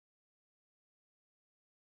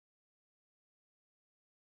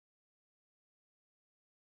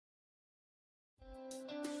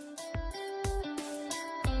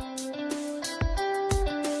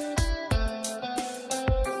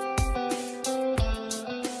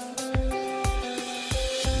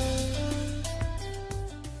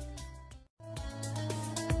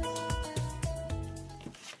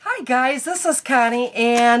guys, this is Connie,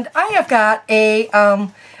 and I have got a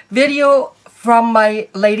video from my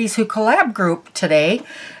Ladies Who Collab group today,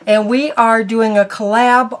 and we are doing a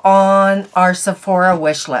collab on our Sephora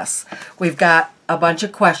wish list. We've got a bunch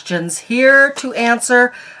of questions here to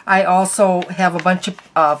answer. I also have a bunch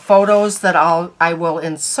of photos that I will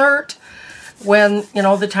insert when, you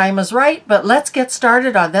know, the time is right. But let's get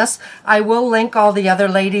started on this. I will link all the other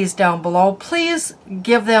ladies down below. Please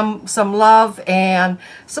give them some love and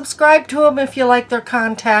subscribe to them if you like their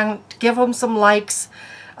content. Give them some likes.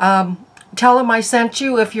 Tell them I sent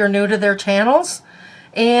you if you're new to their channels.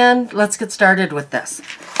 And let's get started with this.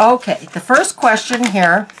 Okay, the first question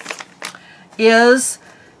here is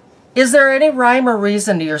there any rhyme or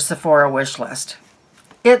reason to your Sephora wish list?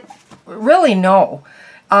 Really, no.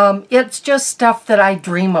 It's just stuff that I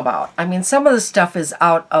dream about. I mean, some of the stuff is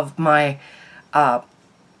out of my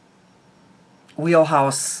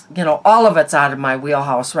wheelhouse. You know, all of it's out of my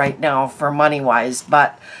wheelhouse right now for money-wise.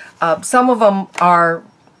 But some of them are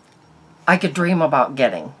I could dream about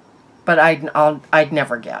getting, but I'd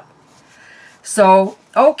never get. So,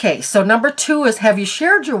 okay. So number 2 is, have you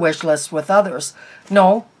shared your wish list with others?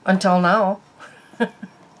 No, until now.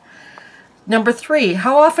 Number 3,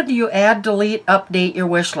 how often do you add, delete, update your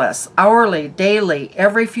wish list? Hourly, daily,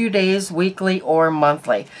 every few days, weekly, or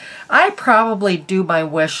monthly? I probably do my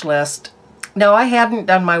wish list. Now, I hadn't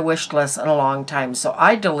done my wish list in a long time, so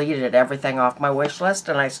I deleted everything off my wish list,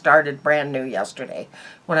 and I started brand new yesterday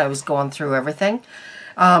when I was going through everything.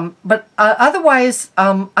 But otherwise,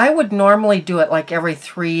 I would normally do it like every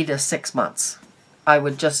 3 to 6 months. I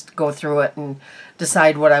would just go through it and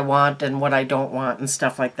decide what I want and what I don't want and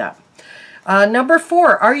stuff like that. Number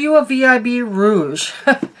 4, are you a VIB Rouge?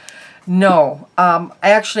 No.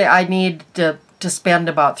 Actually, I need to spend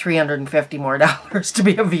about $350 more to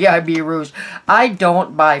be a VIB Rouge. I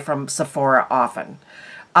don't buy from Sephora often.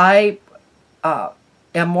 I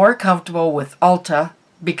am more comfortable with Ulta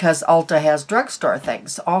because Ulta has drugstore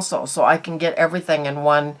things also, so I can get everything in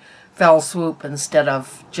one fell swoop instead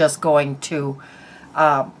of just going to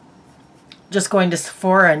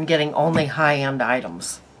Sephora and getting only high-end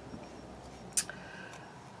items.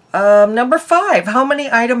 Number 5, how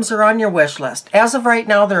many items are on your wish list? As of right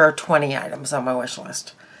now, there are 20 items on my wish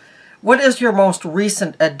list. What is your most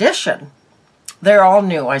recent addition? They're all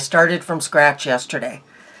new. I started from scratch yesterday.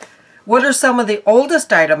 What are some of the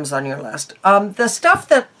oldest items on your list? The stuff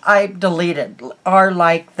that I deleted are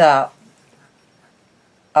like the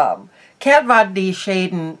Kat Von D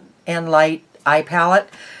Shade and Light eye palette,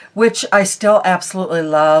 which I still absolutely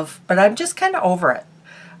love, but I'm just kind of over it.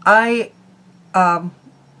 I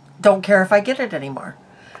don't care if I get it anymore.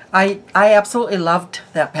 I absolutely loved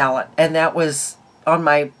that palette, and that was on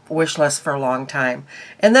my wish list for a long time.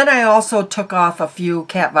 And then I also took off a few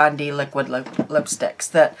Kat Von D liquid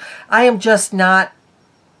lipsticks that I am just not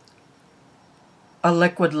a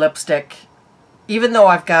liquid lipstick. Even though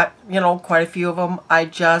I've got, you know, quite a few of them, I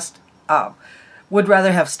just would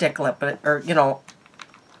rather have stick lip, or, you know,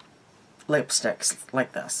 lipsticks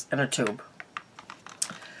like this in a tube.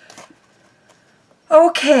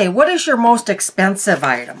 Okay, what is your most expensive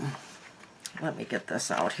item? Let me get this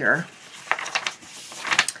out here.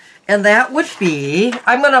 And that would be,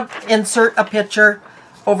 I'm going to insert a picture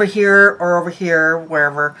over here or over here,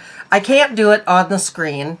 wherever. I can't do it on the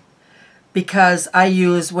screen because I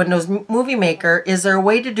use Windows Movie Maker. Is there a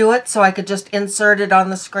way to do it so I could just insert it on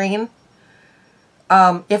the screen?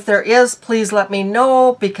 If there is, please let me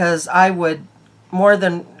know, because I would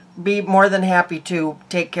be more than happy to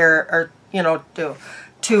take care, or, you know, to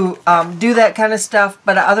do that kind of stuff.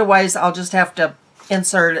 But otherwise, I'll just have to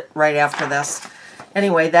insert it right after this.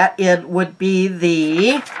 Anyway, that it would be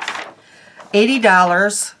the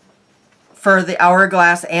 $80 for the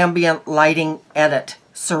Hourglass Ambient Lighting Edit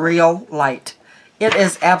Surreal Light. It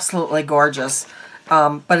is absolutely gorgeous,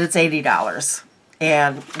 but it's $80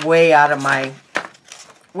 and way out of my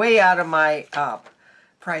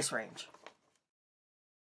price range.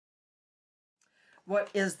 What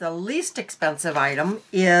is the least expensive item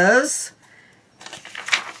is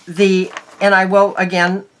and I will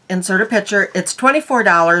again insert a picture. It's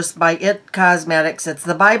 $24 by IT Cosmetics. It's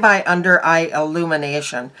the Bye Bye Under Eye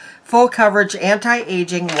Illumination. Full coverage,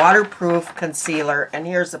 anti-aging, waterproof concealer. And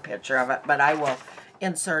here's a picture of it, but I will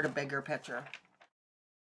insert a bigger picture.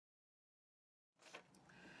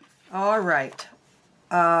 All right.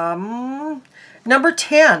 Number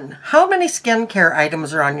 10. How many skincare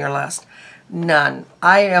items are on your list? None.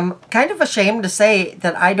 I am kind of ashamed to say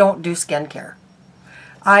that I don't do skincare.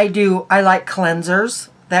 I like cleansers,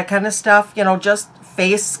 that kind of stuff, you know, just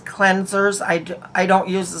face cleansers. I don't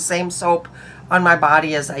use the same soap on my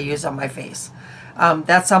body as I use on my face.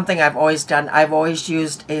 That's something I've always done. I've always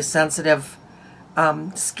used a sensitive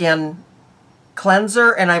skin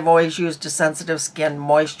cleanser, and I've always used a sensitive skin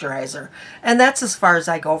moisturizer. And that's as far as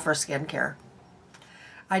I go for skincare.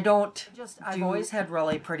 I've always had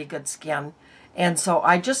really pretty good skin, and so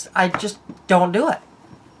I just don't do it.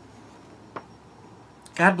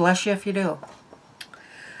 God bless you if you do.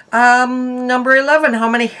 Number 11, how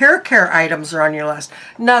many hair care items are on your list?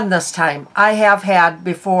 None this time. I have had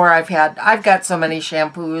before. I've got so many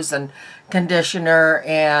shampoos and conditioner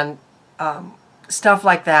and stuff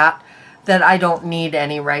like that that I don't need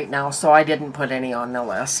any right now, so I didn't put any on the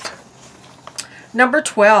list. Number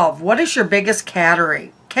 12, what is your biggest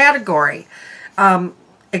category?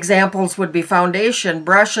 Examples would be foundation,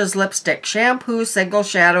 brushes, lipstick, shampoo, single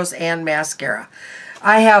shadows, and mascara.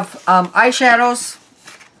 I have eyeshadows,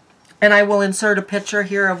 and I will insert a picture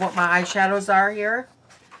here of what my eyeshadows are here.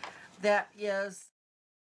 That is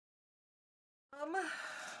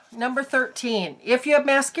number 13. If you have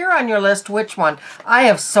mascara on your list, which one? I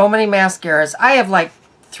have so many mascaras. I have like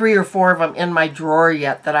 3 or 4 of them in my drawer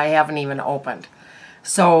yet that I haven't even opened.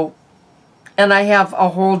 So, and I have a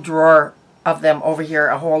whole drawer of them over here,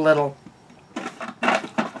 a whole little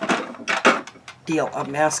deal of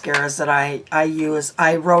mascaras that I use.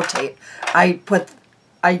 I rotate. I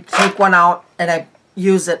take one out and I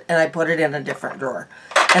use it and I put it in a different drawer.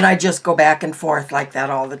 And I just go back and forth like that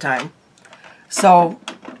all the time. So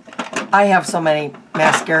I have so many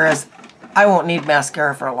mascaras. I won't need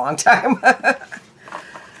mascara for a long time.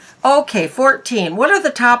 Okay, 14. What are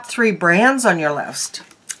the top 3 brands on your list?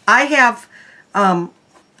 I have,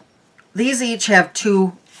 these each have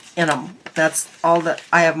 2 in them. That's all that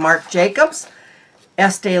I have. Marc Jacobs,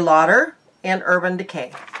 Estee Lauder, and Urban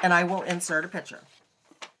Decay. And I will insert a picture.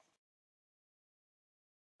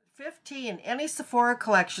 15. Any Sephora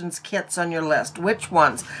Collections kits on your list? Which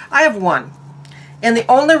ones? I have 1. And the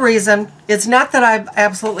only reason, it's not that I'm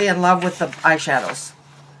absolutely in love with the eyeshadows.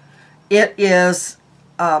 It is,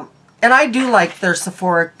 and I do like their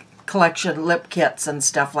Sephora Collection lip kits and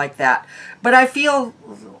stuff like that. But I feel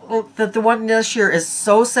that the one this year is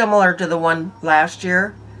so similar to the one last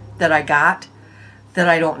year that I got that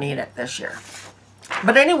I don't need it this year.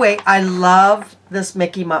 But anyway, I love this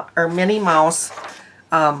Minnie Mouse,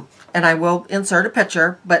 and I will insert a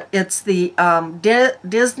picture, but it's the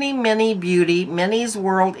Disney Minnie Beauty Minnie's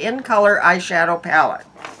World in Color Eyeshadow Palette.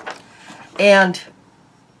 And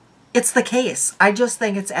it's the case. I just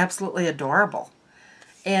think it's absolutely adorable.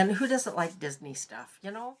 And who doesn't like Disney stuff,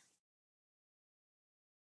 you know?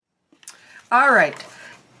 All right.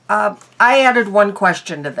 I added 1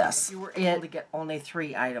 question to this. If you were able to get only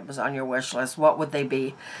 3 items on your wish list, what would they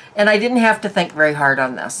be? And I didn't have to think very hard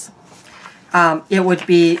on this. It would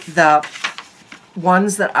be the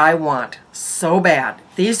ones that I want so bad.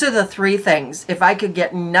 These are the 3 things. If I could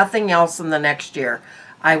get nothing else in the next year,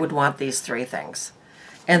 I would want these 3 things.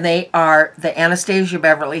 And they are the Anastasia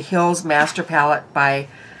Beverly Hills Master Palette by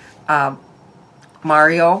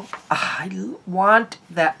Mario. I want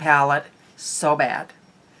that palette so bad.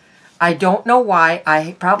 I don't know why.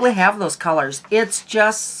 I probably have those colors. It's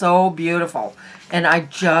just so beautiful. And I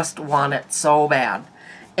just want it so bad.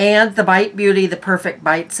 And the Bite Beauty, the Perfect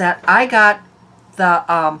Bite Set. I got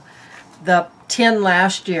the tin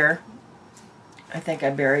last year. I think I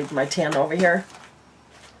buried my tin over here.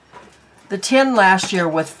 The tin last year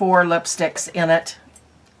with 4 lipsticks in it.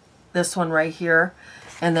 This one right here.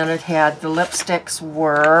 And then it had, the lipsticks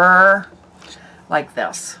were like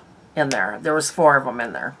this in there. There was 4 of them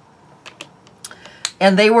in there.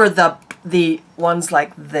 And they were the ones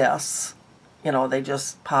like this. You know, they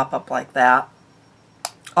just pop up like that.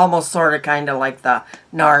 Almost sort of kind of like the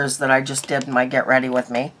NARS that I just did in my Get Ready With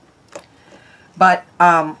Me. But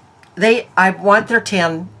I want their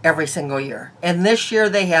tin every single year. And this year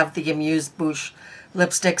they have the Amuse Bouche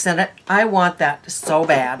lipsticks in it. I want that so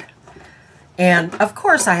bad. And of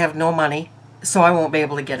course I have no money, so I won't be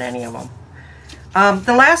able to get any of them.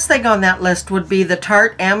 The last thing on that list would be the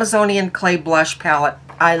Tarte Amazonian Clay Blush Palette.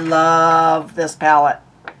 I love this palette.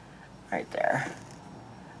 Right there.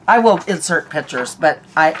 I will insert pictures, but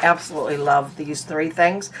I absolutely love these 3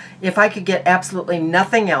 things. If I could get absolutely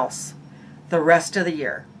nothing else the rest of the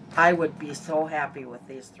year, I would be so happy with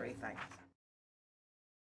these 3 things.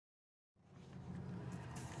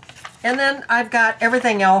 And then I've got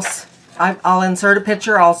everything else. I'll insert a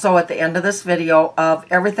picture also at the end of this video of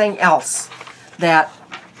everything else that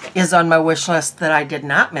is on my wish list that I did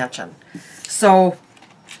not mention. So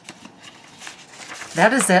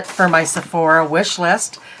that is it for my Sephora wish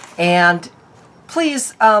list. And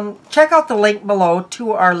please check out the link below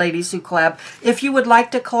to our Ladies Who Collab if you would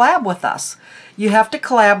like to collab with us. You have to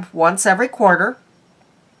collab once every quarter,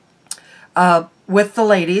 with the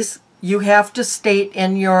ladies. You have to state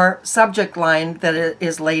in your subject line that it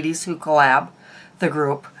is Ladies Who Collab, the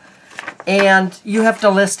group. And you have to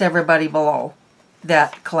list everybody below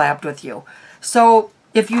that collabed with you. So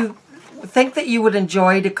if you think that you would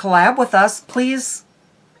enjoy to collab with us, please,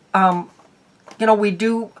 you know, we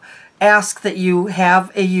do ask that you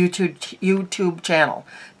have a YouTube channel.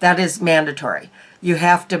 That is mandatory. You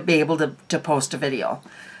have to be able to post a video.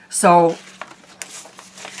 So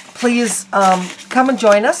please come and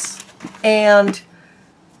join us. And,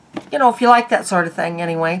 you know, if you like that sort of thing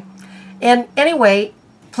anyway. And anyway,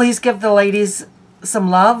 please give the ladies some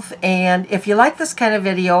love. And if you like this kind of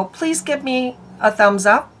video, please give me a thumbs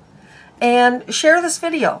up and share this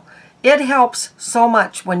video. It helps so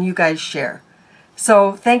much when you guys share.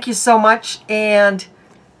 So thank you so much, and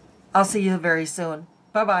I'll see you very soon.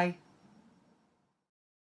 Bye-bye.